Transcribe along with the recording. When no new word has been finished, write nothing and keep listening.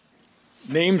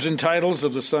Names and titles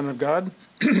of the Son of God,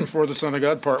 for the Son of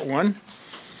God, Part 1.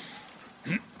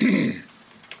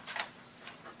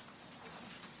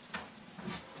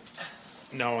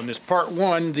 Now, in this Part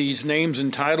 1, these names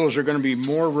and titles are going to be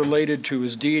more related to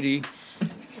his deity,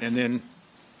 and then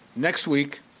next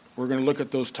week, we're going to look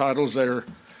at those titles that are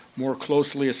more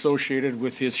closely associated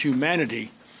with his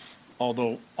humanity,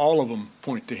 although all of them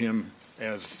point to him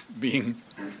as being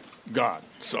God.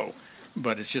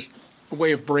 But it's just a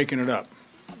way of breaking it up.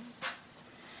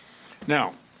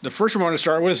 Now, the first one I want to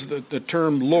start with is the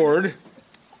term Lord,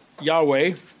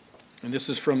 Yahweh, and this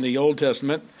is from the Old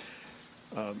Testament.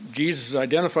 Jesus is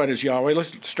identified as Yahweh.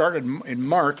 Let's start in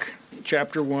Mark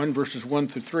chapter 1, verses 1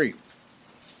 through 3.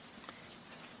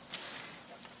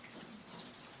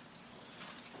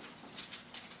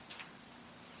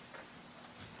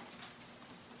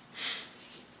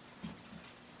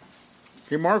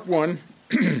 Okay, Mark 1,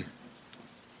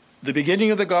 the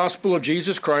beginning of the gospel of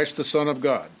Jesus Christ, the Son of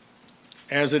God.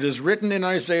 As it is written in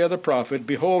Isaiah the prophet,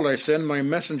 behold, I send my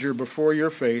messenger before your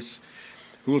face,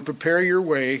 who will prepare your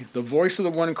way, the voice of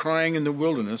the one crying in the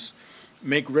wilderness,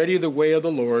 make ready the way of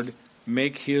the Lord,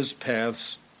 make his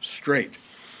paths straight.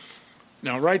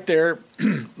 Now, right there,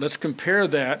 let's compare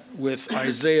that with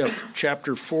Isaiah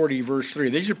chapter 40, verse 3.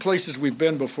 These are places we've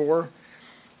been before,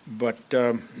 but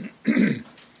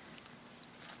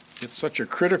it's such a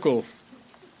critical,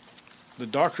 the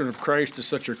doctrine of Christ is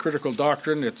such a critical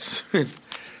doctrine.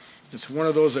 It's one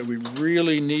of those that we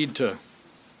really need to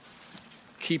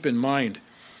keep in mind.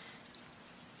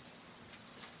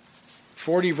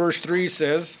 40 verse 3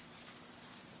 says,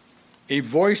 a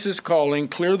voice is calling,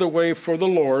 clear the way for the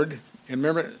Lord. And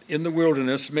remember, in the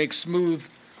wilderness, make smooth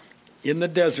in the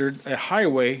desert a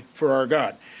highway for our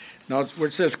God. Now, where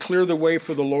it says clear the way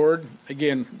for the Lord,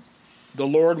 again, the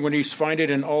Lord, when you find it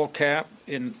in all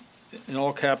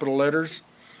capital letters,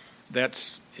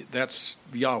 that's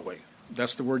Yahweh.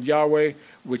 That's the word Yahweh,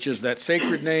 which is that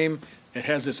sacred name. It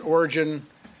has its origin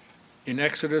in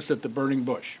Exodus at the burning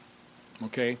bush.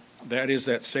 Okay, that is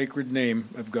that sacred name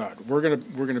of God. We're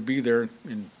gonna be there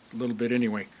in a little bit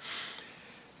anyway.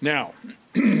 Now,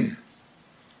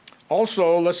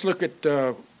 also let's look at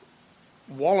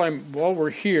while we're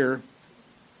here.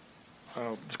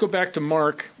 Let's go back to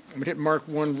Mark. I'm gonna hit Mark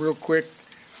 1 real quick,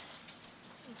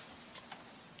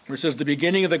 where it says the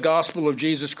beginning of the gospel of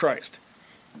Jesus Christ,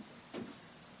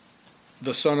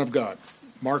 the Son of God.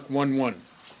 Mark 1:1.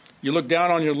 You look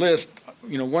down on your list,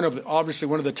 obviously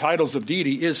one of the titles of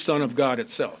deity is Son of God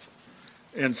itself.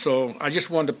 And so I just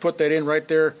wanted to put that in right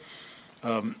there.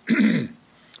 And then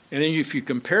if you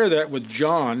compare that with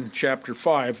John chapter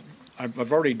 5,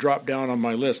 I've already dropped down on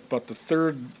my list, but the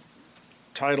third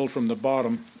title from the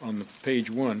bottom on the page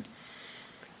 1.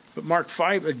 But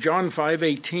John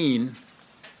 5:18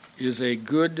 is a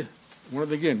good one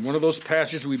of those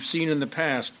passages we've seen in the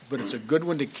past, but it's a good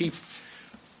one to keep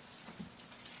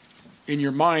in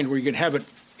your mind where you can have it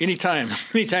anytime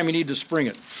you need to spring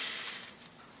it.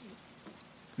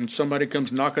 And somebody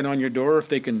comes knocking on your door, if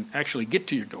they can actually get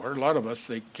to your door. A lot of us,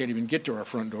 they can't even get to our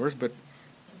front doors, but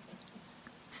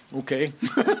okay.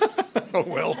 Oh,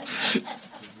 well.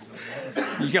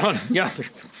 Yeah,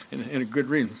 in a good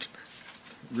reason.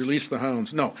 Release the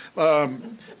hounds. No.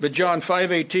 But John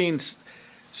 5:18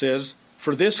 says,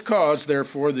 for this cause,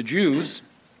 therefore, the Jews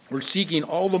were seeking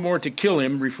all the more to kill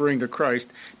him, referring to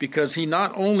Christ, because he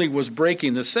not only was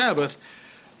breaking the Sabbath,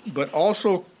 but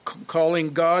also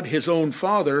calling God his own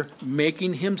Father,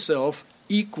 making himself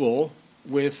equal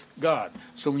with God.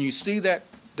 So when you see that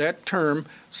term,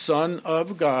 Son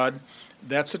of God,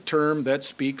 that's a term that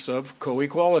speaks of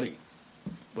co-equality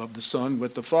of the Son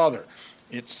with the Father.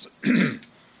 It's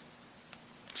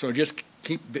so just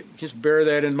bear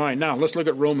that in mind. Now let's look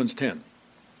at Romans 10.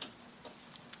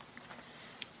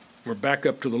 We're back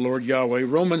up to the Lord Yahweh.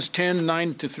 Romans 10,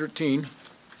 9 to 13.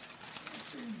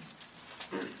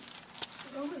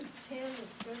 Romans 10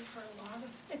 is good for a lot of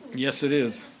things. Yes, it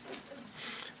is.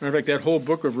 Matter of fact, that whole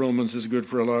book of Romans is good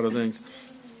for a lot of things.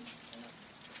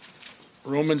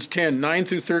 Romans 10, 9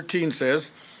 through 13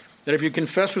 says that if you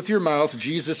confess with your mouth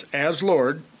Jesus as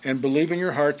Lord and believe in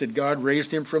your heart that God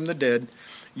raised him from the dead,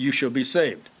 you shall be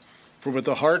saved. For with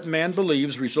the heart man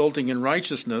believes, resulting in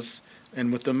righteousness,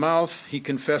 and with the mouth he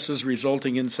confesses,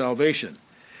 resulting in salvation.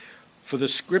 For the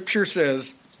scripture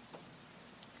says,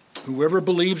 whoever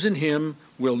believes in him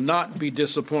will not be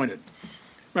disappointed.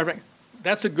 Matter of fact,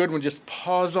 that's a good one. Just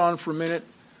pause on for a minute,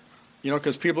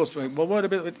 because people say, well, what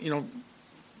about,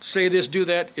 say this, do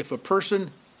that. If a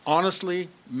person honestly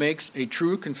makes a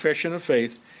true confession of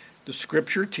faith, the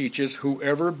scripture teaches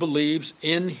whoever believes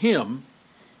in him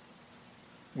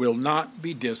will not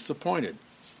be disappointed.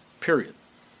 period.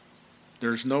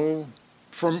 There's no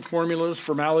formulas,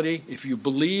 formality. If you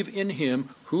believe in him,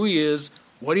 who he is,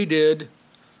 what he did,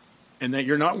 and that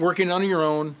you're not working on your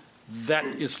own, that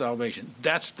is salvation.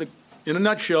 In a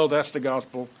nutshell, that's the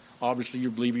gospel. Obviously,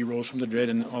 you believe he rose from the dead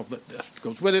and all that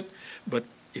goes with it. But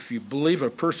if you believe a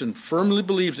person firmly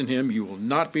believes in him, you will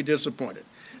not be disappointed.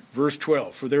 Verse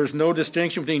 12, for there is no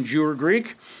distinction between Jew or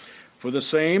Greek, for the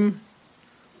same,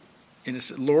 and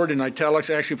it's Lord in italics,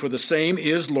 actually, for the same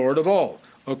is Lord of all,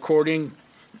 according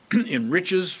in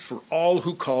riches for all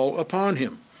who call upon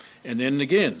him. And then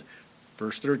again,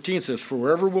 verse 13 says, for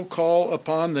whoever will call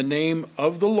upon the name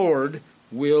of the Lord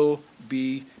will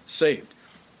be saved.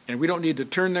 And we don't need to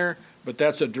turn there, but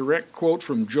that's a direct quote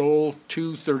from Joel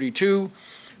 2:32,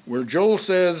 where Joel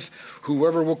says,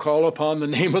 whoever will call upon the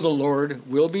name of the Lord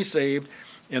will be saved.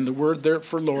 And the word there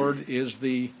for Lord is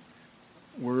the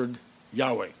word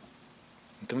Yahweh.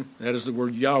 Okay? That is the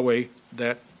word Yahweh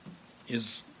that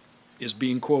is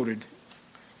being quoted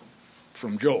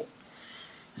from Joel.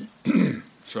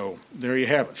 So there you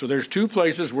have it. So there's two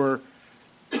places where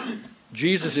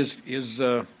Jesus is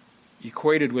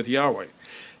equated with Yahweh.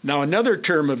 Now another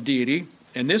term of deity,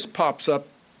 and this pops up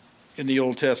in the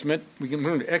Old Testament, we can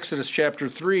learn Exodus chapter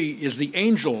 3, is the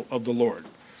angel of the Lord.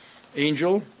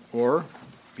 Angel, or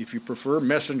if you prefer,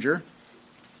 messenger.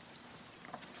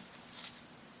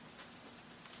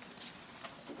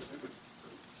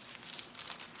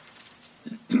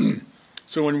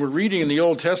 So when we're reading in the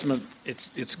Old Testament,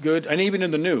 it's good, and even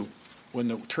in the New, when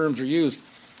the terms are used,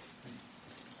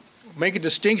 make a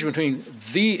distinction between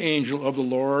the angel of the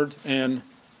Lord and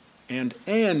an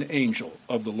angel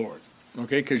of the Lord.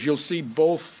 Okay, because you'll see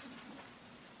both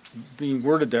being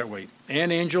worded that way. An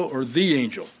angel or the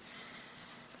angel.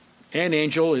 An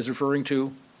angel is referring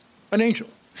to an angel.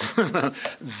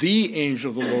 The angel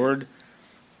of the Lord,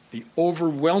 the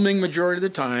overwhelming majority of the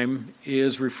time,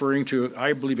 is referring to,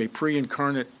 I believe, a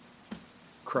pre-incarnate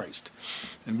Christ.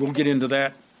 And we'll get into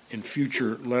that in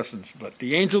future lessons. But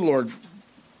the angel of the Lord,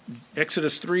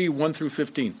 Exodus 3, 1 through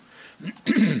 15.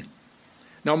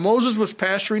 Now Moses was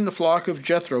pasturing the flock of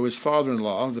Jethro, his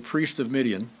father-in-law, the priest of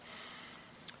Midian,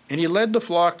 and he led the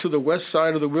flock to the west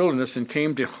side of the wilderness and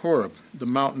came to Horeb, the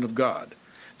mountain of God.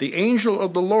 The angel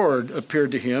of the Lord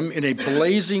appeared to him in a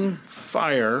blazing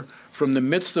fire from the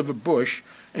midst of a bush,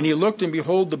 and he looked, and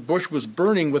behold, the bush was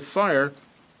burning with fire,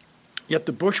 yet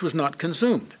the bush was not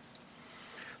consumed.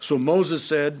 So Moses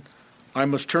said, I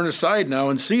must turn aside now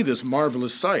and see this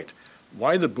marvelous sight,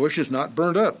 why the bush is not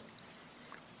burned up.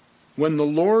 When the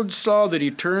Lord saw that he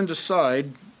turned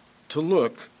aside to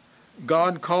look,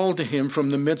 God called to him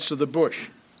from the midst of the bush.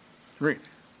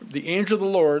 The angel of the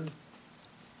Lord,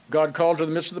 God called to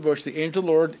the midst of the bush. The angel of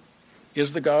the Lord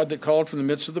is the God that called from the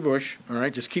midst of the bush. All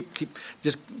right, just keep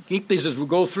these as we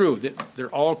go through. They're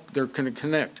going to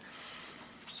connect.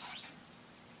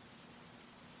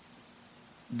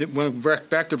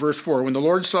 Back to verse 4. When the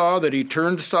Lord saw that he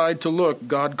turned aside to look,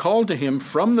 God called to him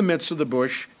from the midst of the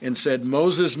bush and said,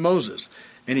 Moses, Moses.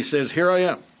 And he says, here I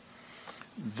am.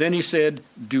 Then he said,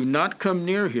 do not come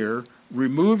near here.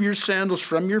 Remove your sandals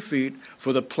from your feet,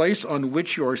 for the place on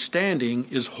which you are standing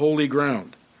is holy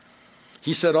ground.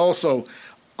 He said also,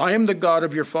 I am the God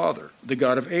of your father, the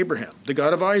God of Abraham, the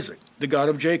God of Isaac, the God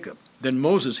of Jacob. Then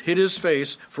Moses hid his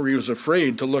face, for he was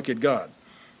afraid to look at God.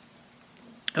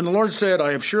 And the Lord said,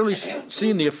 I have surely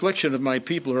seen the affliction of my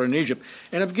people who are in Egypt,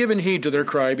 and have given heed to their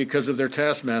cry because of their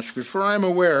taskmasters, for I am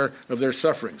aware of their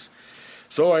sufferings.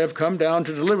 So I have come down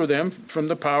to deliver them from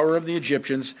the power of the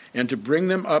Egyptians, and to bring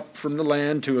them up from the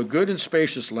land to a good and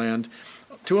spacious land,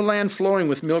 to a land flowing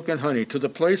with milk and honey, to the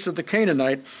place of the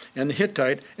Canaanite, and the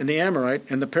Hittite, and the Amorite,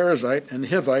 and the Perizzite, and the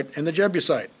Hivite, and the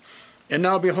Jebusite. And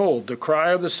now behold, the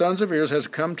cry of the sons of Israel has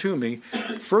come to me.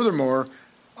 Furthermore,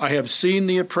 I have seen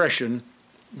the oppression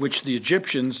which the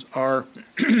Egyptians are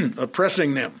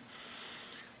oppressing them.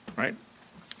 Right?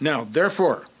 Now,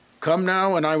 therefore, come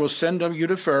now, and I will send you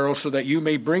to Pharaoh, so that you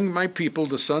may bring my people,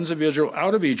 the sons of Israel,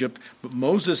 out of Egypt. But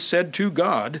Moses said to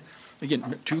God,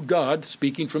 again, to God,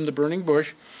 speaking from the burning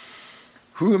bush,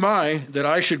 who am I that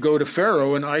I should go to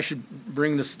Pharaoh and I should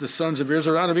bring the sons of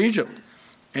Israel out of Egypt?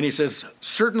 And he says,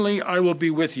 certainly I will be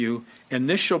with you, and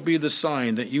this shall be the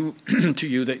sign that you to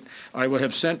you that I will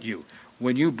have sent you.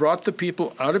 When you brought the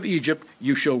people out of Egypt,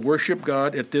 you shall worship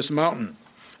God at this mountain.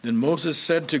 Then Moses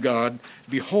said to God,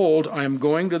 behold, I am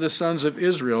going to the sons of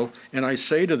Israel, and I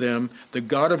say to them, the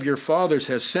God of your fathers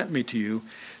has sent me to you.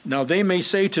 Now they may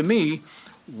say to me,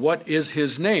 what is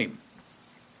his name?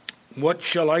 What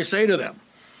shall I say to them?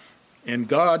 And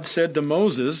God said to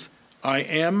Moses, I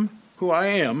am who I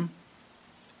am.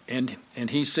 And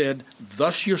he said,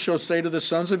 thus you shall say to the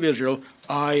sons of Israel,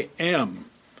 I am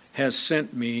has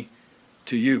sent me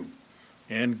to you.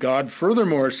 And God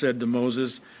furthermore said to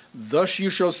Moses, thus you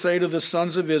shall say to the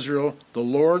sons of Israel, the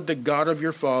Lord, the God of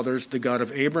your fathers, the God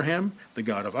of Abraham, the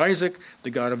God of Isaac, the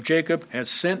God of Jacob, has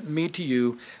sent me to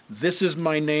you. This is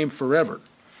my name forever,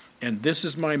 and this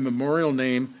is my memorial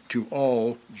name to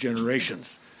all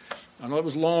generations. I know it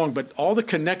was long, but all the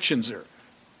connections there.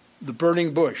 The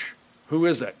burning bush. Who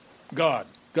is that? God.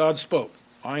 God spoke.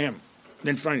 I am.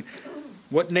 Then finally,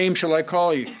 what name shall I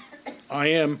call you? I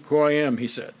am who I am, he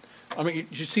said. I mean,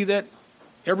 you see that?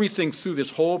 Everything through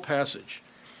this whole passage.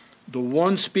 The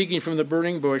one speaking from the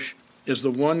burning bush is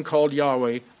the one called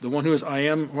Yahweh, the one who is I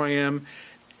am who I am.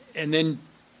 And then,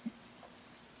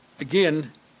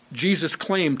 again, Jesus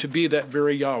claimed to be that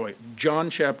very Yahweh. John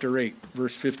chapter 8,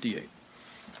 verse 58.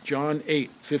 John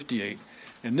 8, 58.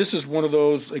 And this is one of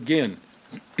those, again,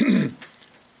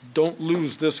 don't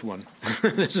lose this one.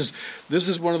 This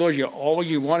is one of those you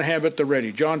want to have at the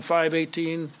ready. John 5,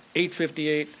 18, 8,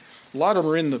 58. A lot of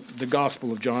them are in the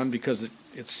Gospel of John because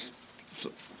it's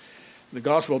the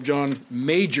Gospel of John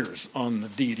majors on the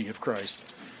deity of Christ.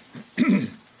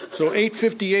 So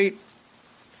 8:58.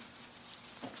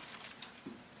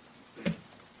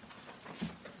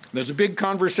 There's a big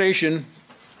conversation,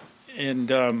 and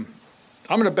I'm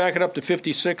going to back it up to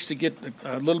 56 to get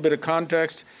a little bit of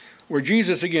context, where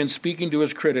Jesus, again, speaking to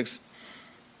his critics,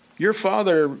 your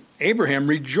father Abraham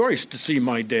rejoiced to see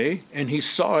my day, and he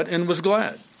saw it and was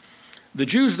glad. The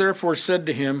Jews therefore said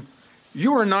to him,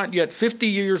 you are not yet 50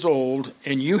 years old,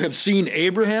 and you have seen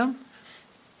Abraham?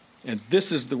 And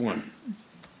this is the one.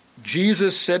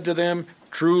 Jesus said to them,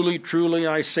 truly, truly,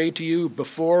 I say to you,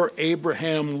 before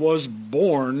Abraham was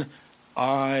born,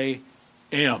 I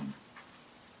am.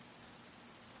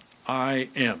 I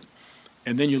am.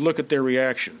 And then you look at their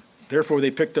reaction. Therefore,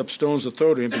 they picked up stones to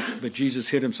throw to him, but Jesus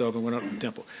hid himself and went up to the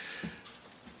temple.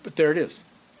 But there it is.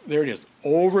 There it is,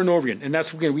 over and over again. And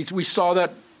that's, again, we saw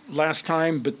that last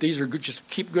time, but these are good. Just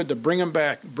keep good to bring them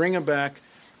back,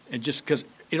 and just because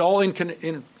it all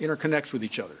interconnects with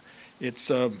each other.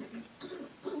 It's, I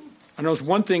know it's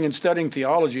one thing in studying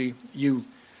theology, you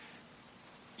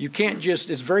can't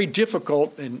just, it's very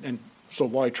difficult, and so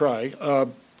why try,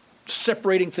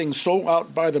 separating things so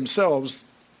out by themselves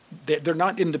that they're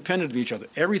not independent of each other.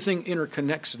 Everything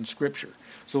interconnects in Scripture.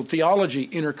 So theology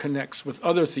interconnects with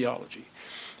other theology.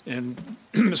 And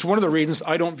it's one of the reasons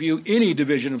I don't view any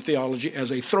division of theology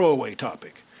as a throwaway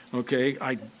topic. Okay,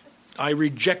 I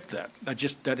reject that.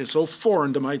 That is so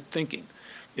foreign to my thinking.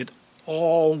 It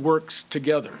all works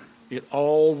together. It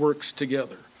all works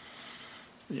together.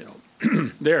 You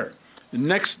know, there. The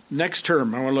next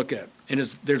term I want to look at, and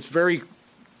there's very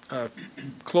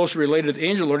closely related to the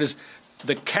angel Lord, is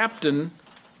the captain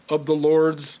of the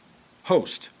Lord's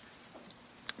host.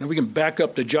 Now we can back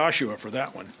up to Joshua for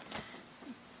that one.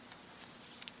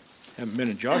 Haven't been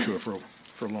in Joshua for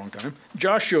a long time.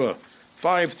 Joshua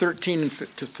 5:13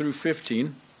 through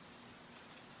 15.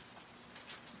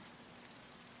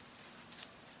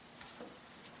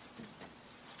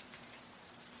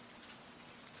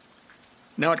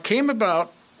 Now it came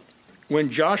about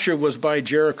when Joshua was by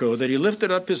Jericho that he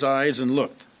lifted up his eyes and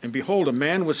looked, and behold, a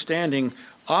man was standing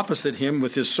opposite him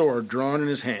with his sword drawn in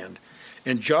his hand.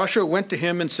 And Joshua went to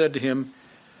him and said to him,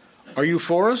 are you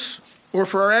for us or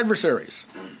for our adversaries?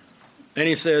 And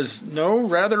he says, no,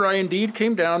 rather I indeed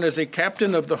came down as a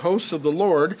captain of the hosts of the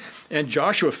Lord. And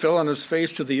Joshua fell on his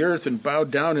face to the earth and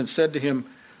bowed down and said to him,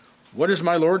 what is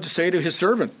my Lord to say to his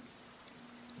servant?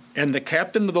 And the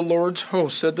captain of the Lord's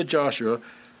host said to Joshua,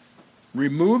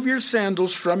 remove your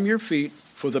sandals from your feet,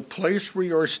 for the place where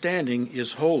you are standing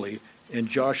is holy. And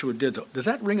Joshua did so. Does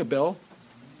that ring a bell?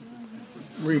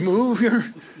 Remove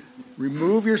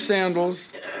your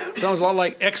sandals. Sounds a lot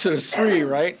like Exodus 3,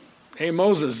 right? Hey,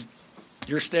 Moses,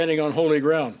 you're standing on holy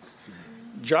ground.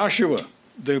 Joshua,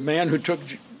 the man who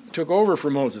took over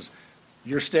for Moses,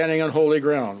 you're standing on holy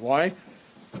ground. Why?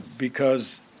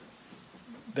 Because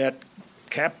that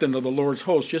captain of the Lord's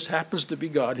host just happens to be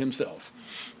God himself.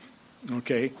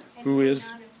 Okay, and who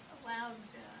is... And allowed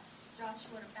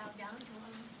Joshua to bow down to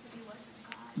him if he wasn't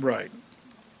God. Right.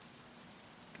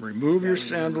 Remove your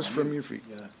sandals from your feet.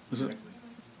 Yeah, Isn't it?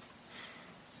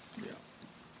 exactly.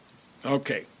 Yeah.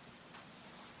 Okay.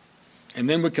 And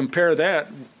then we compare that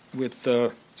with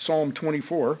Psalm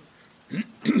 24.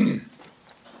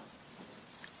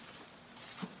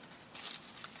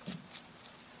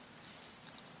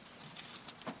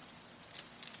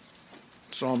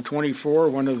 Psalm 24,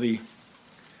 one of the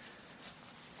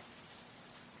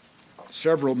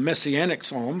several messianic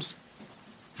psalms,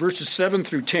 verses 7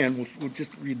 through 10. We'll just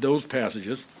read those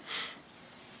passages.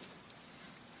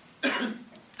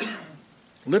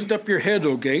 Lift up your head,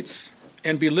 O gates,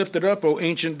 and be lifted up, O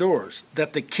ancient doors,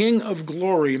 that the King of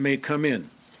glory may come in.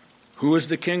 Who is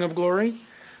the King of glory?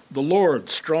 The Lord,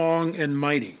 strong and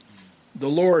mighty, the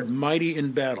Lord, mighty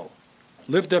in battle.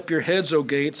 Lift up your heads, O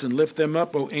gates, and lift them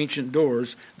up, O ancient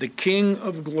doors, the King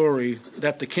of glory,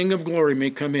 that the King of glory may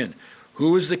come in.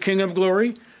 Who is the King of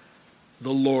glory?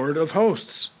 The Lord of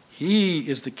hosts. He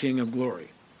is the King of glory.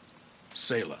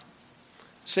 Selah.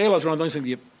 Selah is one of those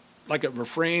things, like a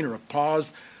refrain or a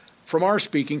pause from our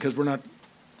speaking, because we're not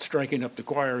striking up the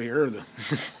choir here or the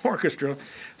orchestra.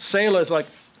 Selah is like,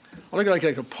 I look at it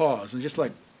like a pause and just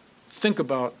like think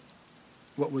about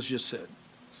what was just said.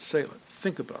 Selah,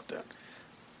 think about that.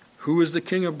 Who is the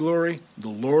King of glory? The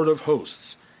Lord of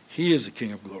hosts. He is the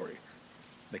King of glory.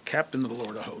 The captain of the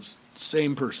Lord of hosts.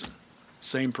 Same person.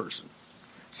 Same person.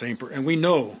 And we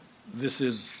know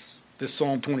this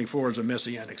Psalm 24 is a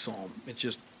messianic psalm. It's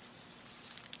just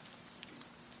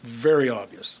very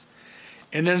obvious.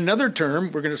 And then another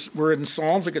term, we're in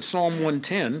Psalms, like at Psalm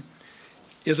 110,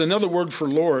 is another word for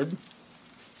Lord.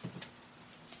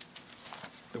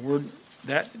 The word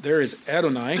that there is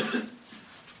Adonai,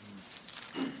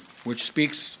 which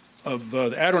speaks of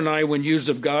Adonai when used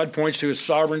of God, points to his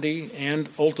sovereignty and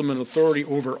ultimate authority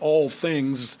over all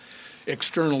things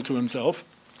external to himself.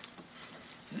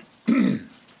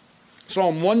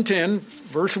 Psalm 110,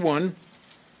 verse 1,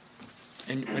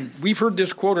 and we've heard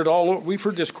this quoted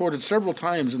several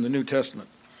times in the New Testament.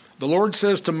 The Lord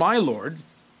says to my Lord,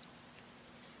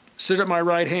 sit at my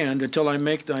right hand until I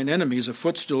make thine enemies a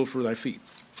footstool for thy feet.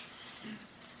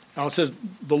 Now it says,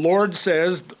 the Lord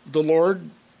says, the Lord,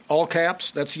 all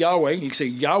caps, that's Yahweh. You can say,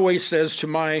 Yahweh says to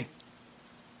my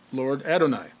Lord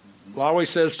Adonai. Yahweh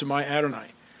says to my Adonai.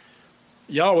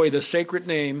 Yahweh, the sacred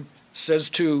name, says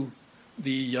to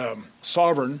the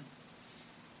sovereign,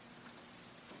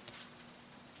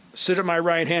 sit at my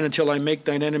right hand until I make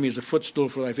thine enemies a footstool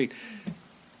for thy feet.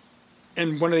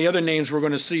 And one of the other names we're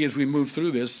going to see as we move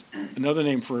through this, another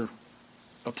name for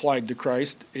applied to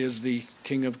Christ is the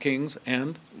King of Kings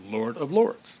and Lord of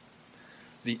Lords.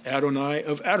 The Adonai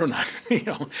of Adonai.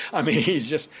 He's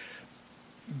just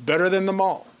better than them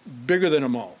all, bigger than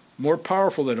them all, more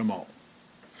powerful than them all.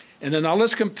 And then now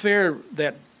let's compare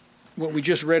that, what we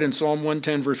just read in Psalm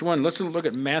 110, verse 1. Let's look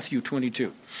at Matthew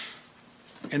 22.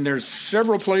 And there's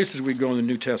several places we go in the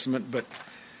New Testament, but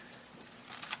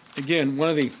again, one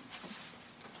of the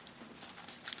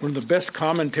best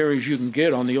commentaries you can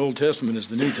get on the Old Testament is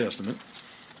the New Testament.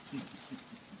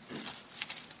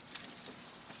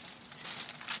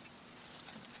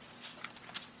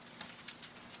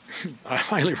 I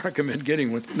highly recommend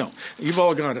getting one. No, you've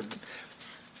all got it.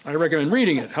 I recommend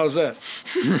reading it. How's that?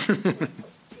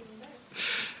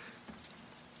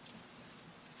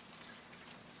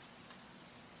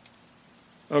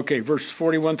 Okay, verse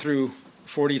 41 through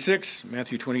 46,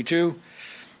 Matthew 22.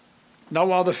 Now,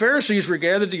 while the Pharisees were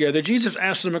gathered together, Jesus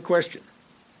asked them a question.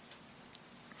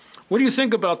 What do you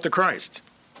think about the Christ?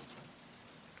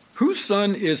 Whose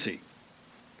son is he?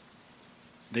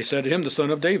 They said to him, the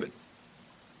son of David.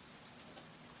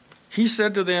 He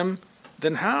said to them,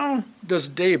 then how does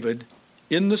David,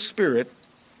 in the Spirit,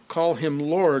 call him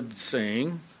Lord,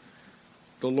 saying,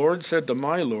 the Lord said to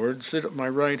my Lord, sit at my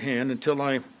right hand until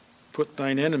I put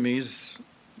thine enemies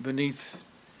beneath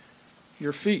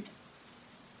your feet.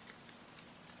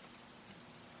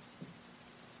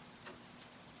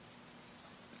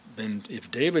 Then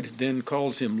if David then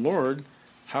calls him Lord,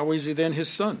 how is he then his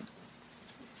son?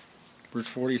 Verse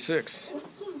 46.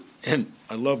 And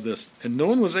I love this. And no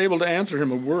one was able to answer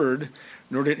him a word,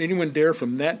 nor did anyone dare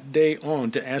from that day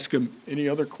on to ask him any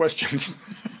other questions.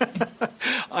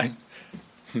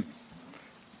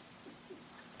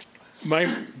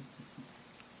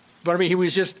 He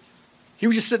was just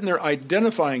sitting there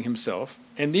identifying himself,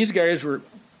 and these guys were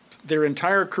their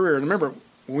entire career. And remember,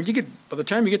 by the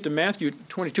time you get to Matthew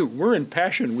 22, we're in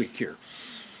Passion Week here,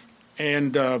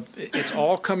 and it's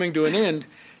all coming to an end,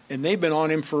 and they've been on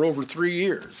him for over 3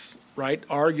 years, right?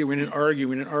 Arguing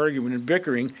and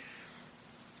bickering,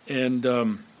 and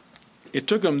it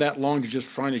took them that long to just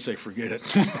finally say, "Forget it,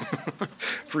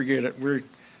 forget it."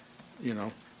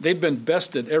 They've been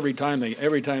bested every time they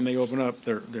open up.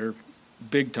 They're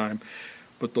big time.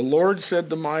 But the Lord said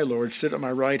to my Lord, sit at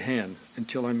my right hand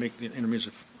until I make the enemies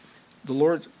of the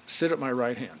Lord sit at my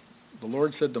right hand. The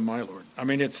Lord said to my Lord.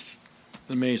 It's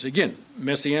amazing. Again,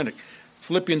 messianic.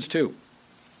 Philippians 2.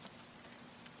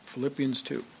 Philippians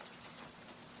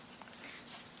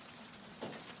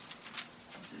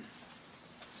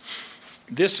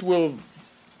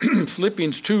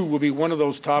 2 will be one of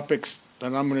those topics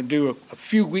that I'm going to do a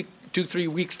 2-3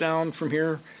 weeks down from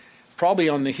here, probably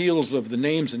on the heels of the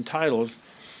names and titles.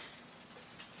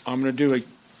 I'm going to do a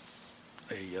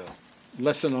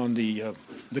lesson on the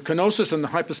kenosis and the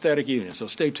hypostatic union, so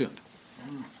stay tuned.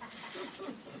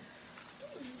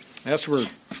 That's where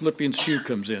Philippians 2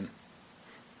 comes in.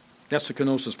 That's the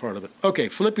kenosis part of it. Okay,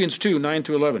 Philippians 2, 9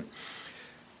 to 11.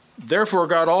 Therefore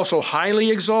God also highly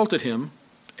exalted him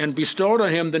and bestowed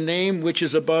on him the name which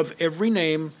is above every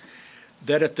name,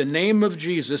 that at the name of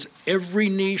Jesus every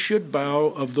knee should bow,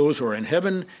 of those who are in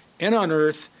heaven and on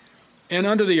earth and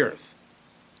under the earth,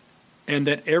 and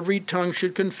that every tongue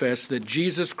should confess that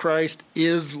Jesus Christ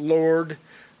is Lord,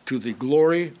 to the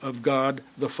glory of God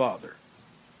the Father.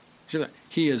 See that?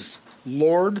 He is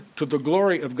Lord to the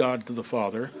glory of God to the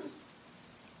Father,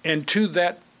 and to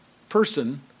that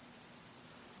person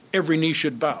every knee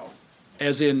should bow,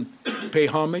 as in pay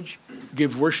homage,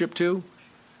 give worship to.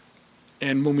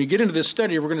 And when we get into this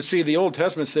study, we're going to see the Old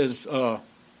Testament says,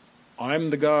 I'm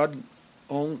the God,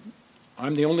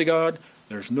 I'm the only God,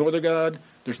 there's no other God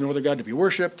to be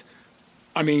worshipped.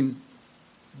 I mean,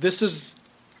 this is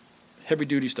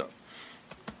heavy-duty stuff.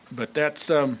 But that's,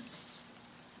 you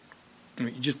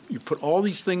put all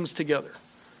these things together,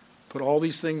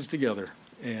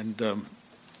 and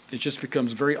it just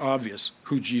becomes very obvious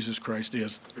who Jesus Christ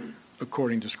is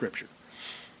according to Scripture.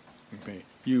 Okay.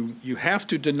 You have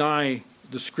to deny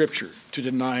the Scripture to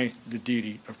deny the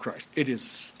deity of Christ. It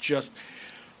is just,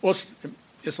 well,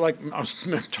 it's like, I was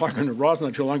talking to Ross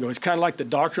not too long ago, it's kind of like the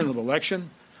doctrine of election.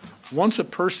 Once a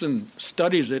person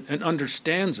studies it and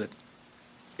understands it,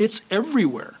 it's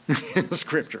everywhere in the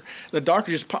Scripture. The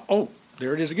doctrine just,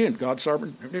 there it is again, God's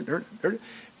sovereign.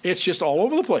 It's just all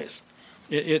over the place.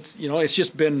 It's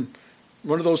just been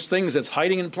one of those things that's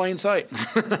hiding in plain sight.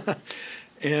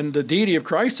 And the deity of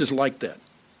Christ is like that.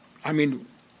 I mean,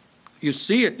 you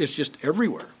see it, it's just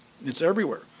everywhere. It's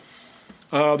everywhere.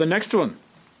 The next one,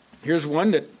 here's one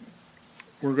that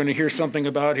we're going to hear something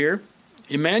about here.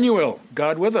 Emmanuel,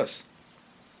 God with us.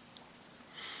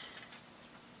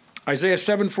 Isaiah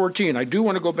 7:14. I do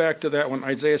want to go back to that one,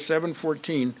 Isaiah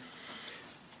 7:14.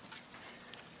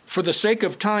 For the sake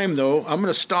of time, though, I'm going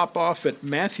to stop off at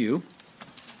Matthew,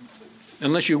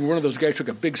 unless you're one of those guys who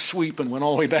took a big sweep and went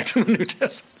all the way back to the New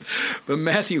Testament. But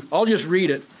Matthew, I'll just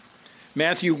read it.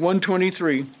 Matthew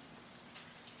 1:23,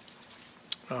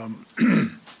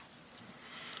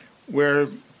 where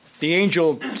the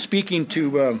angel speaking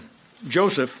to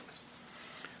Joseph,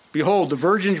 behold, the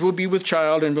virgin will be with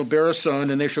child and will bear a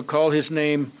son, and they shall call his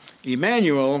name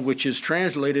Emmanuel, which is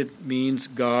translated means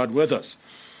God with us.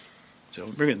 So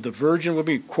again, the virgin will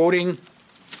be quoting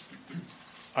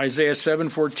Isaiah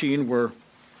 7:14, where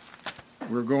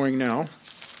we're going now.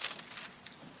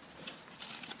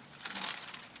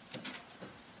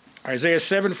 Isaiah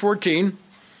 7:14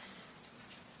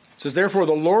 says, therefore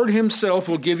the Lord himself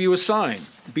will give you a sign.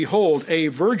 Behold, a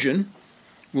virgin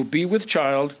will be with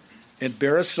child and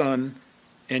bear a son,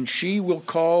 and she will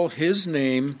call his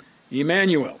name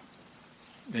Emmanuel.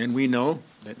 And we know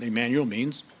that Emmanuel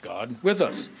means God with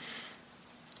us.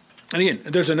 And again,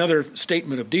 there's another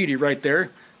statement of deity right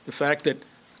there. The fact that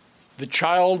the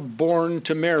child born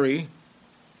to Mary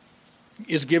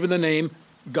is given the name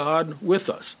God with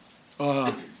us.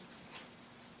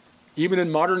 Even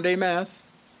in modern day math,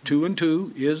 2 and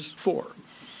 2 is 4.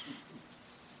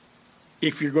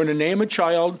 If you're going to name a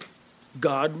child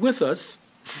God with us,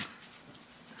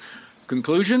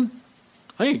 conclusion,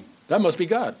 hey, that must be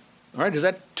God. All right, is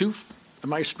that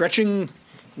am I stretching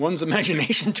one's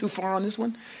imagination too far on this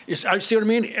one? I see what I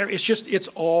mean? It's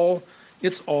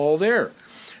all there.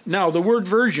 Now, the word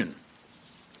virgin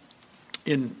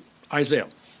in Isaiah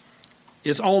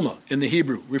is Alma in the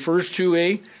Hebrew, refers to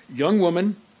a young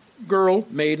woman, girl,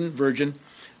 maiden, virgin.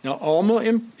 Now, Alma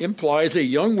implies a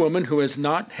young woman who has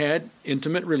not had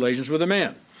intimate relations with a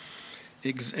man.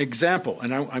 Example,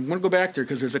 and I'm going to go back there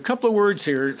because there's a couple of words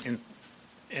here,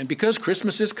 and because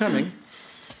Christmas is coming,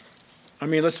 I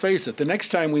mean, let's face it, the next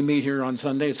time we meet here on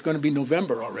Sunday, it's going to be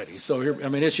November already. So here, I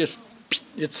mean, it's just,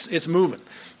 it's moving.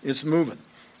 It's moving.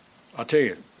 I'll tell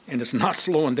you, and it's not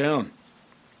slowing down.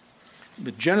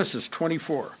 But Genesis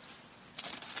 24.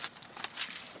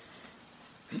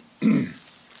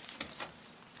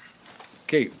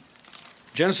 Okay,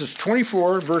 Genesis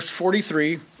 24, verse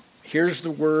 43. Here's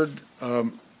the word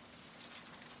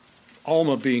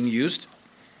Alma being used.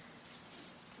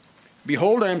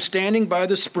 Behold, I am standing by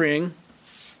the spring,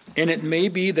 and it may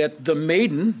be that the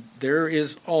maiden, there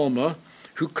is Alma,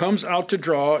 who comes out to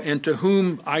draw, and to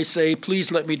whom I say,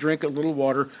 please let me drink a little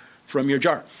water from your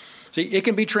jar. See, it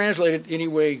can be translated any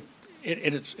way.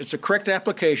 It's a correct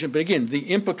application, but again,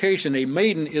 the implication, a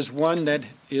maiden is one that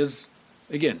is,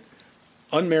 again,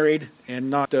 unmarried and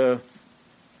not been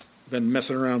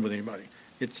messing around with anybody.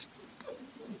 It's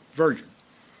virgin.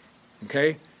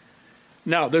 Okay?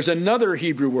 Now, there's another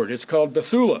Hebrew word. It's called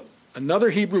Bethula. Another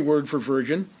Hebrew word for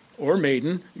virgin or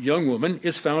maiden, young woman,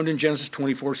 is found in Genesis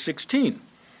 24:16.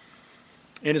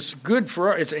 And it's good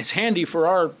for it's handy for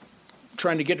our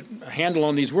trying to get a handle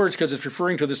on these words because it's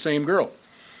referring to the same girl.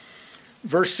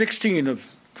 Verse 16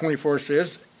 of 24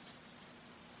 says,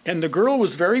 "And the girl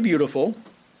was very beautiful,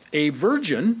 a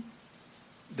virgin,"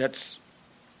 that's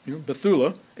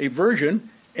Bethula, a virgin,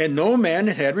 "and no man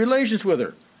had had relations with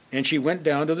her. And she went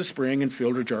down to the spring and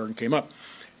filled her jar and came up."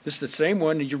 This is the same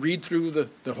one, and you read through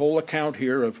the whole account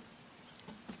here of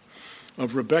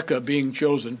Rebekah being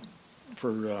chosen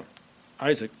for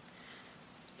Isaac,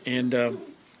 and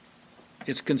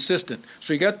it's consistent.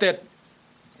 So you got that.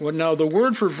 Well, now the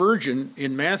word for virgin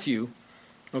in Matthew,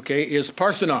 okay, is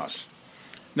parthenos.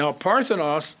 Now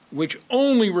parthenos, which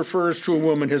only refers to a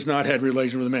woman, has not had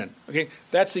relation with a man. Okay,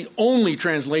 that's the only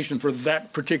translation for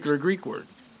that particular Greek word.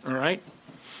 All right.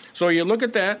 So you look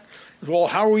at that. Well,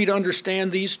 how are we to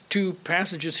understand these two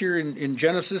passages here in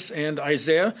Genesis and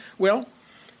Isaiah? Well,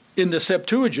 in the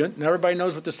Septuagint, now everybody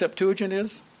knows what the Septuagint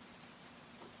is,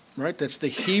 right? That's the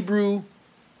Hebrew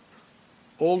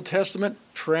Old Testament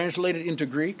translated into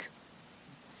Greek.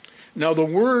 Now the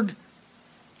word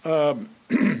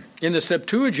in the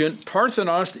Septuagint,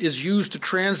 parthenos, is used to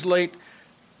translate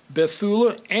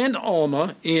Bethula and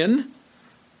Alma in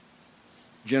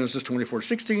Genesis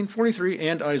 24:16, 43,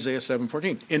 and Isaiah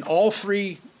 7:14. In all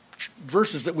three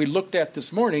verses that we looked at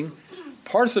this morning,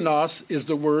 parthenos is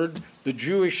the word the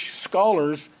Jewish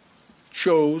scholars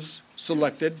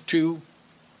selected to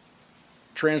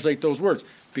translate those words,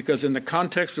 because in the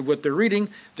context of what they're reading,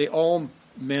 they all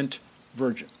meant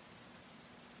virgin.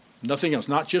 Nothing else,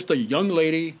 not just a young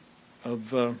lady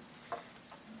of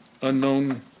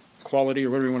unknown quality,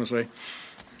 or whatever you want to say.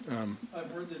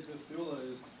 I've heard that Bethula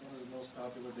is one of the most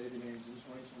popular baby names in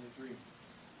 2023.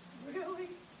 Really?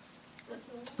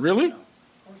 Really? No, of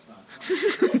course not.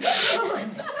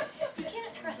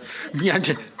 You can't trust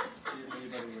Yeah. See if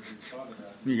anybody would respond to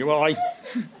that. Yeah, well,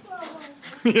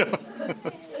 yeah.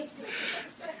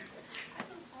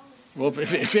 Well,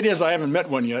 if it is, I haven't met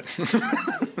one yet.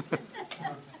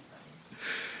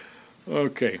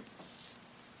 Okay.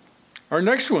 Our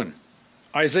next one,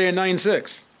 Isaiah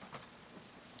 9:6.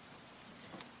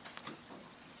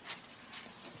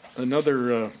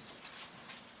 Another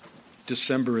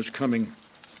December is coming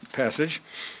passage.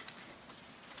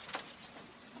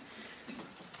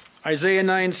 Isaiah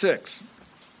 9:6.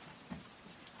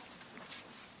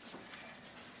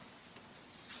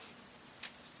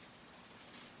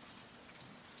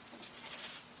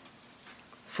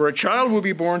 "For a child will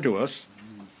be born to us,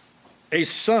 a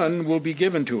son will be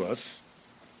given to us,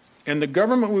 and the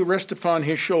government will rest upon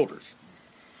his shoulders.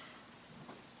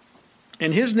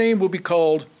 And his name will be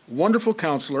called Wonderful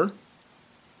Counselor,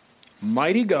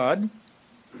 Mighty God,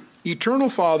 Eternal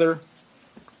Father,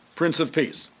 Prince of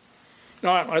Peace."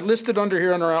 Now, I listed under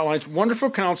here on our outlines,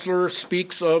 Wonderful Counselor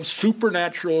speaks of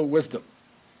supernatural wisdom.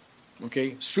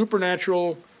 Okay,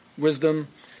 supernatural wisdom.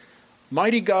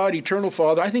 Mighty God, Eternal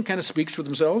Father, I think kind of speaks for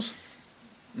themselves.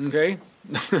 Okay?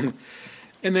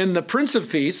 And then the Prince of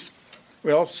Peace,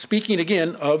 well, speaking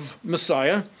again of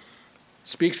Messiah,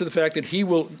 speaks of the fact that he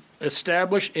will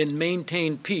establish and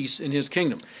maintain peace in his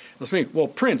kingdom. Let's mean, well,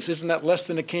 prince, isn't that less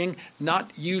than a king?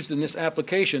 Not used in this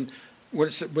application.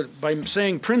 But by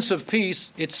saying Prince of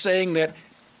Peace, it's saying that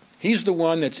he's the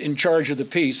one that's in charge of the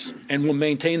peace and will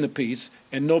maintain the peace,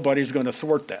 and nobody's going to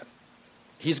thwart that.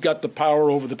 He's got the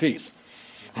power over the peace.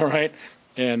 All right?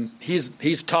 And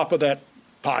he's top of that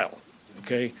pile.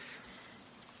 Okay?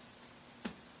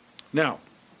 Now,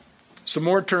 some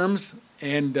more terms,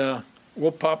 and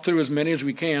we'll pop through as many as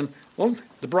we can. Well,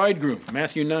 the bridegroom,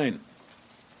 Matthew 9.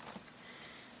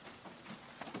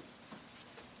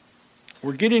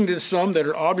 We're getting to some that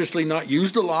are obviously not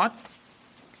used a lot,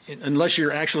 unless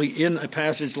you're actually in a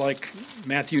passage like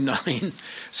Matthew 9,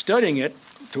 studying it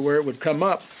to where it would come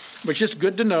up. But it's just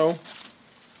good to know.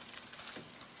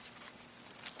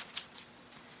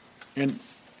 And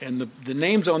the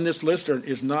names on this list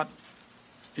is not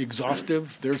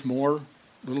exhaustive. There's more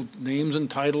little names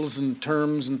and titles and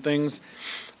terms and things.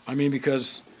 I mean,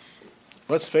 because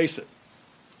let's face it,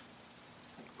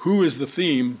 who is the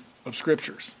theme of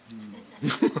scriptures?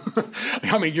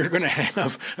 I mean, you're going to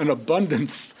have an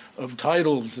abundance of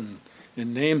titles and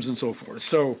names and so forth.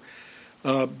 So,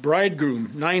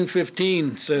 bridegroom,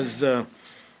 9:15 says,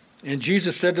 "And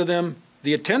Jesus said to them,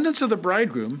 the attendants of the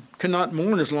bridegroom cannot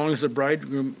mourn as long as the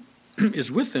bridegroom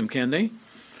is with them, can they?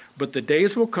 But the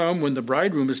days will come when the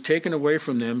bridegroom is taken away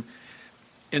from them,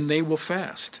 and they will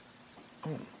fast."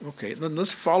 Oh, okay. Then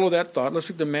let's follow that thought. Let's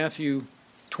look to Matthew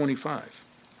 25.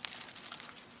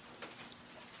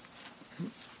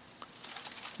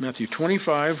 Matthew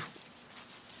 25,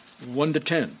 1 to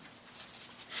 10.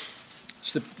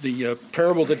 It's the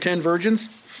parable of the 10 virgins.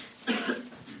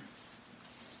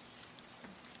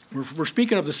 We're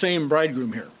speaking of the same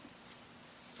bridegroom here.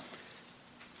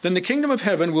 Then the kingdom of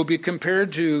heaven will be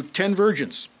compared to 10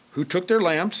 virgins who took their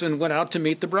lamps and went out to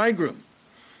meet the bridegroom.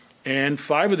 And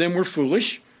 5 of them were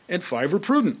foolish, and 5 were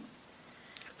prudent.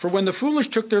 For when the foolish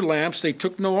took their lamps, they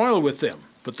took no oil with them,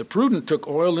 but the prudent took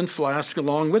oil in flasks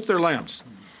along with their lamps.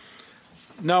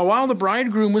 Now while the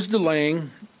bridegroom was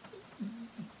delaying,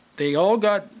 they all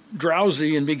got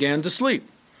drowsy and began to sleep.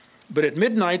 But at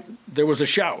midnight there was a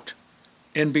shout,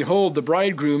 and behold, the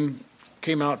bridegroom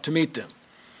came out to meet them.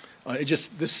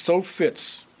 This so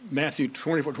fits Matthew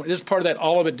 24, 20. This is part of that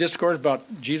Olivet Discourse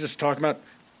about Jesus talking about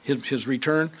his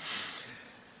return.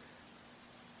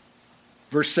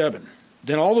 Verse 7.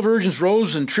 Then all the virgins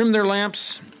rose and trimmed their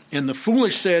lamps, and the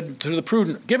foolish said to the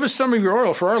prudent, "Give us some of your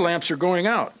oil, for our lamps are going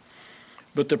out."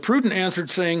 But the prudent answered,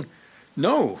 saying,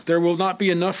 "No, there will not be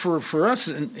enough for us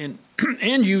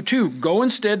and you too. Go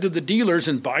instead to the dealers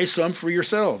and buy some for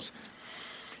yourselves."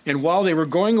 And while they were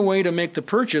going away to make the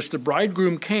purchase, the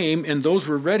bridegroom came, and those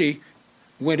who were ready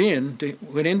went in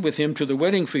with him to the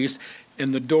wedding feast,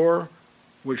 and the door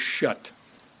was shut.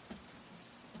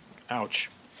 Ouch.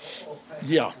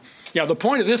 Yeah. Yeah, the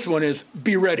point of this one is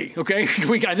be ready, okay?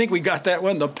 I think we got that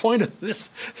one. The point of this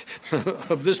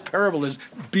parable is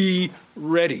be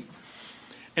ready.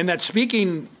 And that's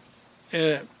speaking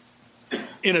in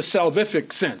a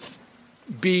salvific sense.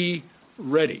 Be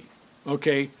ready,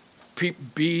 okay?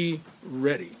 Be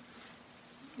ready.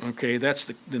 Okay, that's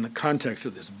in the context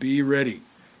of this. Be ready.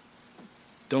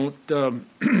 Don't,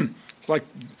 it's like,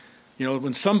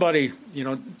 when somebody,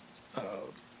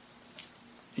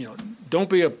 don't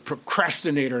be a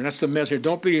procrastinator, and that's the message.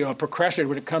 Don't be a procrastinator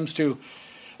when it comes to,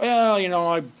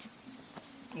 I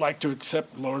like to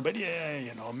accept Lord, but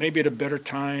maybe at a better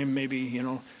time, maybe,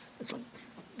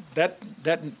 that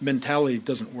mentality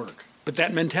doesn't work. But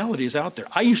that mentality is out there.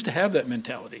 I used to have that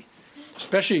mentality,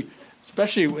 especially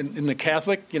in the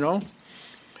Catholic,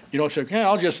 it's like,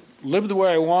 I'll just live the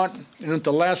way I want, and at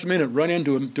the last minute run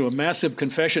into a massive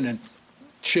confession and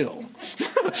chill.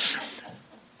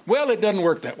 Well, it doesn't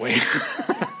work that way.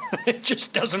 It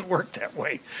just doesn't work that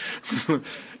way.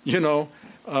 Yeah.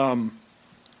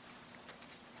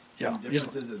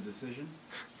 Indifference is a decision?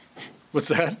 What's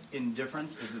that?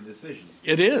 Indifference is a decision.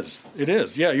 It is.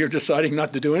 Yeah, you're deciding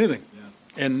not to do anything,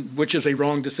 Yeah. and which is a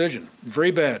wrong decision.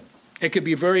 Very bad. It could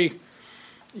be eternally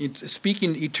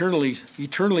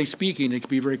speaking, it could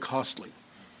be very costly.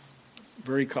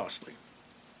 Very costly.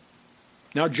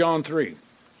 Now John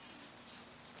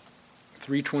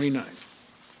 3:29.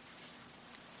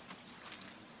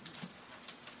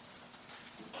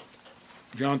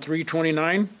 John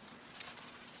 3:29.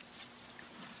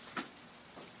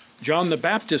 John the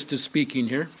Baptist is speaking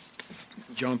here.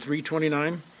 John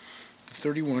 3:29 to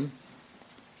 31.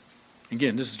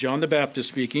 Again, this is John the Baptist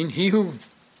speaking. He who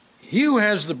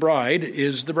has the bride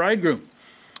is the bridegroom.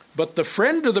 But the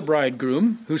friend of the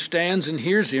bridegroom who stands and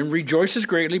hears him rejoices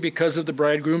greatly because of the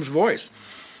bridegroom's voice.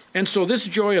 And so this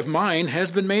joy of mine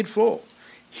has been made full.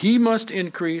 He must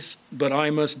increase, but I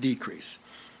must decrease.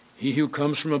 He who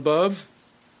comes from above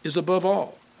is above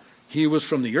all. He who is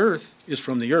from the earth is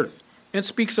from the earth, and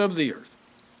speaks of the earth.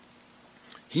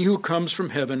 He who comes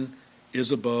from heaven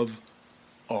is above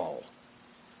all.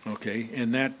 Okay,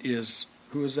 and that is,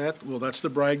 who is that? Well, that's the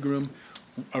bridegroom,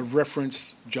 a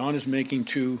reference John is making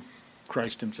to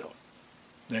Christ himself,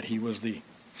 that he was the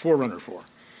forerunner for.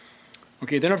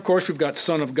 Okay, then of course we've got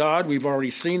Son of God. We've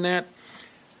already seen that.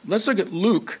 Let's look at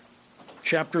Luke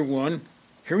chapter 1.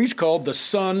 Here he's called the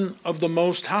Son of the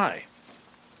Most High.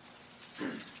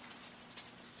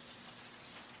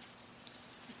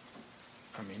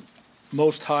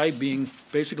 Most High being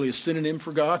basically a synonym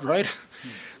for God, right?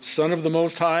 Son of the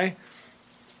Most High.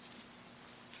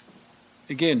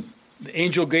 Again, the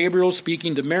angel Gabriel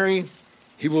speaking to Mary,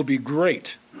 he will be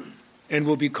great and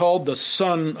will be called the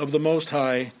Son of the Most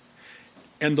High,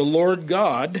 and the Lord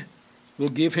God will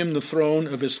give him the throne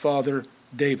of his father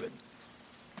David.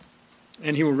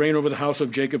 And he will reign over the house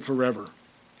of Jacob forever,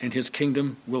 and his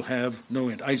kingdom will have no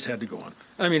end. I just had to go on.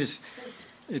 I mean, it's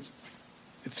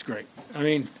great. I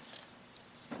mean,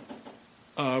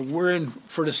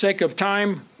 for the sake of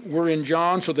time, we're in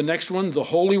John, so the next one, the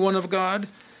Holy One of God.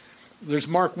 There's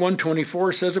Mark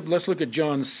 1:24 says it, but let's look at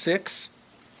John 6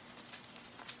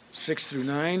 through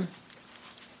 9.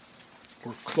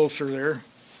 We're closer there.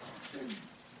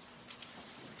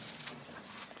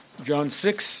 John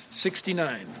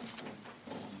 6:69.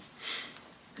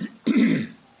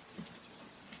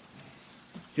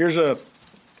 Here's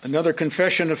another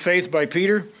confession of faith by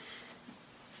Peter,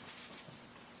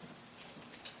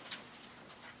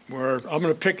 where I'm going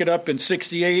to pick it up in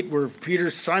 68, where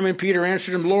Simon Peter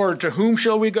answered him, Lord, to whom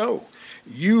shall we go?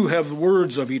 You have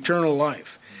words of eternal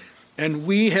life. And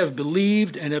we have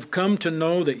believed and have come to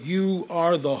know that you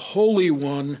are the Holy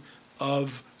One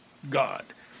of God.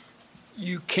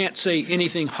 You can't say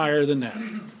anything higher than that.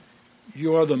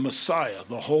 You are the Messiah,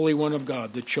 the Holy One of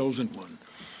God, the chosen one.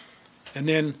 And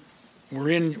then we're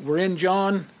in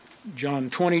John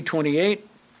 20:28.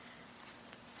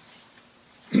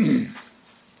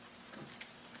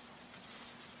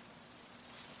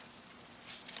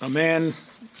 A man,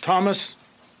 Thomas,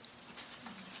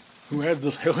 who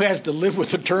has to live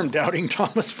with the term doubting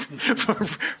Thomas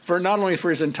for not only for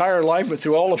his entire life, but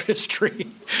through all of history.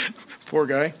 Poor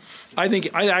guy.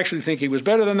 I actually think he was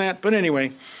better than that. But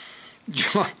anyway,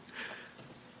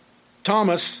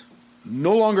 Thomas,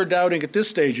 no longer doubting at this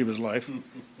stage of his life,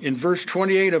 in verse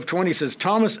 28 of 20 says,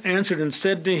 Thomas answered and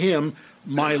said to him,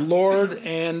 my Lord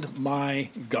and my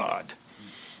God.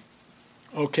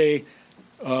 Okay,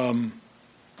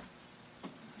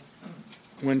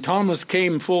 when Thomas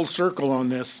came full circle on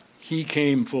this, he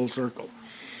came full circle.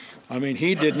 I mean,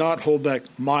 he did not hold back.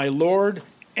 My Lord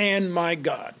and my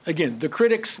God. Again, the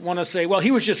critics want to say, well,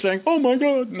 he was just saying, oh my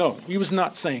God. No, he was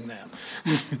not saying that.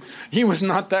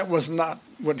 That was not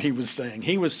what he was saying.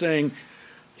 He was saying,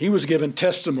 he was given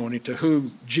testimony to who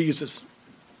Jesus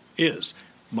is,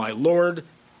 my Lord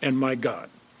and my God.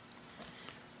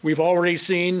 We've already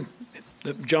seen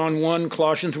that John 1,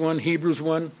 Colossians 1, Hebrews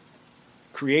 1,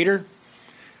 Creator.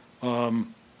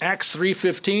 Acts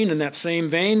 3:15 in that same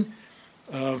vein.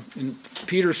 In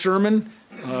Peter's sermon,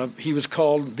 he was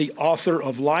called the author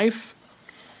of life.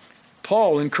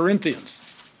 Paul in Corinthians,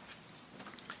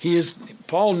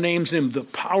 Paul names him the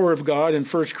power of God in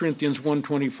 1 Corinthians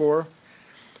 1:24.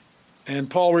 And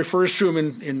Paul refers to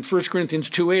him in 1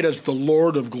 Corinthians 2:8 as the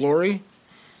Lord of glory.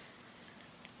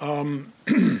 Paul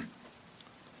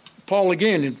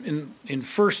again in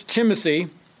 1 Timothy,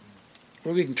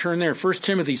 well, we can turn there. 1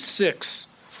 Timothy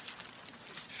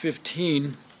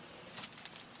 6:15.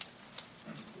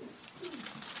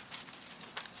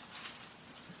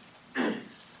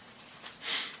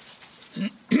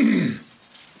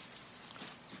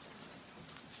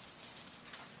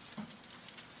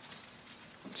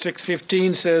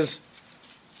 says,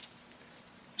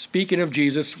 speaking of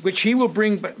Jesus, which he will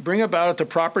bring about at the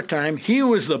proper time, he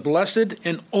who is the blessed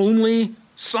and only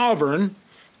sovereign,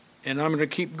 and I'm going to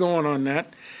keep going on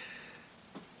that,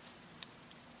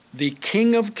 the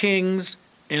King of kings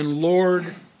and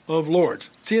Lord of lords.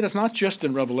 See, that's not just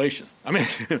in Revelation. I mean,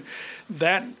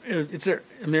 it's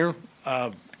there.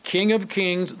 King of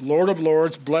kings, Lord of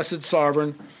lords, blessed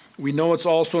sovereign. We know it's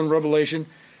also in Revelation.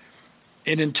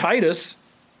 And in Titus,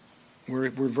 we're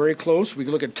very close. We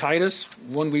can look at Titus,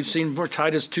 one we've seen before,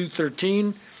 Titus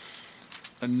 2:13.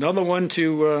 Another one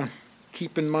to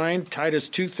keep in mind, Titus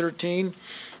 2:13.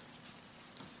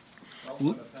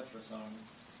 Also a Petra song.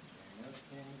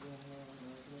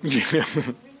 Yeah.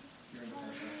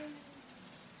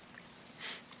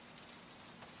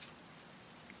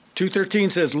 2:13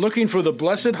 says, looking for the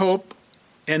blessed hope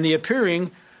and the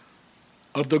appearing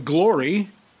of the glory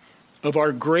of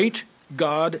our great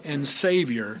God and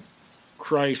Savior,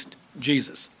 Christ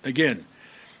Jesus. Again,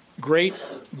 great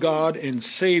God and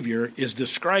Savior is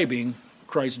describing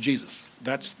Christ Jesus.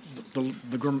 That's the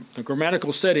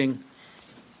grammatical setting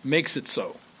makes it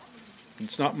so.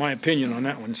 It's not my opinion on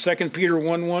that one. 2 Peter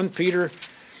 1:1, Peter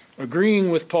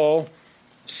agreeing with Paul,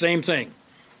 same thing.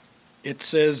 It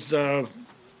says,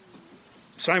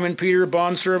 Simon Peter,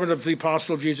 bondservant of the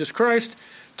apostle of Jesus Christ,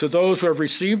 to those who have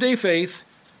received a faith,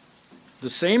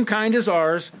 the same kind as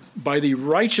ours, by the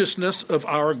righteousness of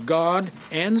our God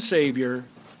and Savior,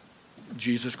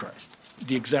 Jesus Christ.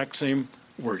 The exact same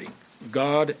wording.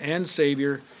 God and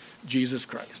Savior, Jesus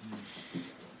Christ.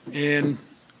 And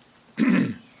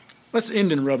let's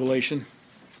end in Revelation.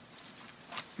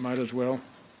 Might as well.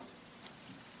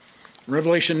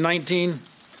 Revelation 19.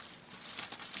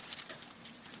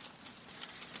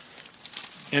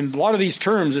 And a lot of these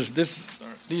terms,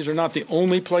 these are not the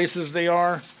only places they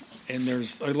are, and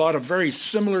there's a lot of very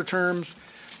similar terms.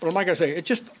 But like I say,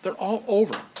 they're all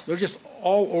over. They're just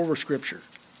all over Scripture.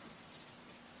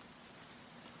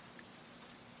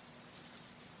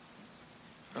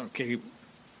 Okay.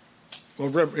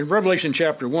 Well, in Revelation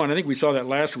chapter 1, I think we saw that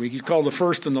last week, he's called the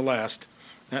first and the last.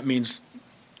 That means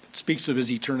it speaks of his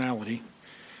eternality.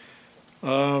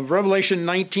 Revelation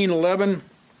 19:11.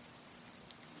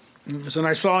 And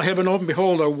I saw heaven open,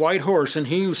 behold, a white horse, and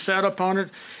he who sat upon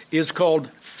it is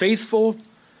called Faithful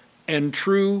and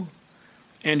True,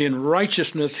 and in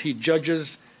righteousness he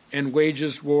judges and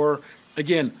wages war.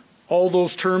 Again, all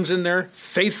those terms in there,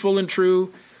 faithful and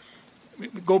true.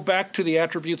 Go back to the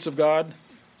attributes of God.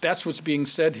 That's what's being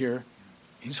said here.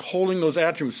 He's holding those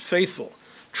attributes, faithful,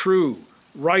 true,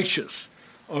 righteous,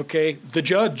 okay, the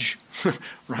judge,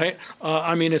 right?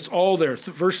 It's all there.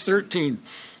 Verse 13,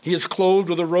 he is clothed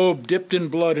with a robe dipped in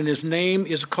blood, and his name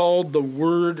is called the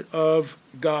Word of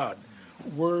God.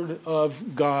 Word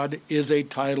of God is a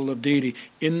title of deity.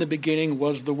 In the beginning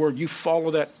was the Word. You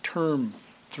follow that term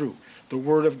through, the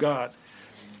Word of God.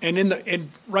 And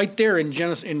right there in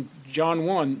John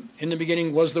 1, in the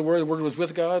beginning was the Word was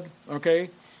with God, okay?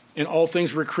 And all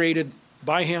things were created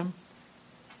by him,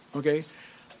 okay?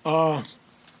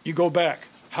 You go back.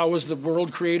 How was the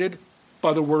world created?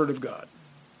 By the Word of God.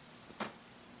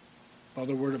 By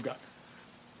the Word of God.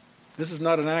 This is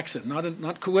not an accident,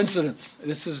 not coincidence.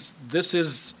 This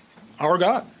is our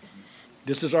God.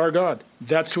 This is our God.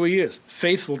 That's who he is.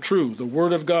 Faithful, true, the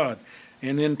Word of God.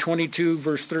 And then 22,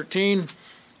 verse 13,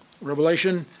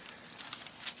 Revelation,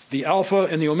 the Alpha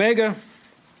and the Omega.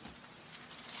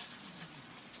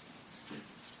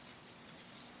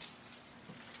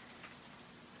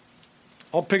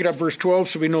 I'll pick it up verse 12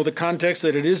 so we know the context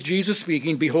that it is Jesus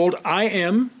speaking. Behold, I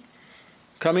am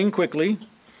coming quickly,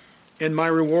 and my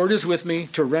reward is with me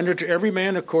to render to every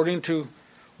man according to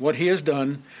what he has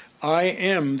done. I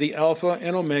am the Alpha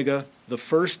and Omega, the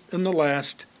first and the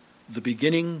last, the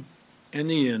beginning and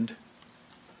the end.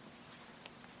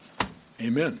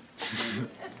 Amen.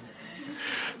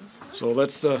 So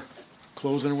let's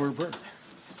close in a word of prayer.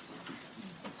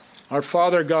 Our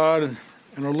Father God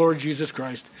and our Lord Jesus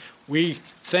Christ, we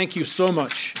thank you so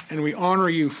much, and we honor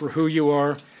you for who you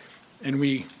are, and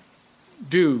we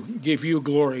do give you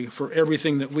glory for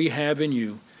everything that we have in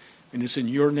you. And it's in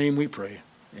your name we pray.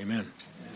 Amen.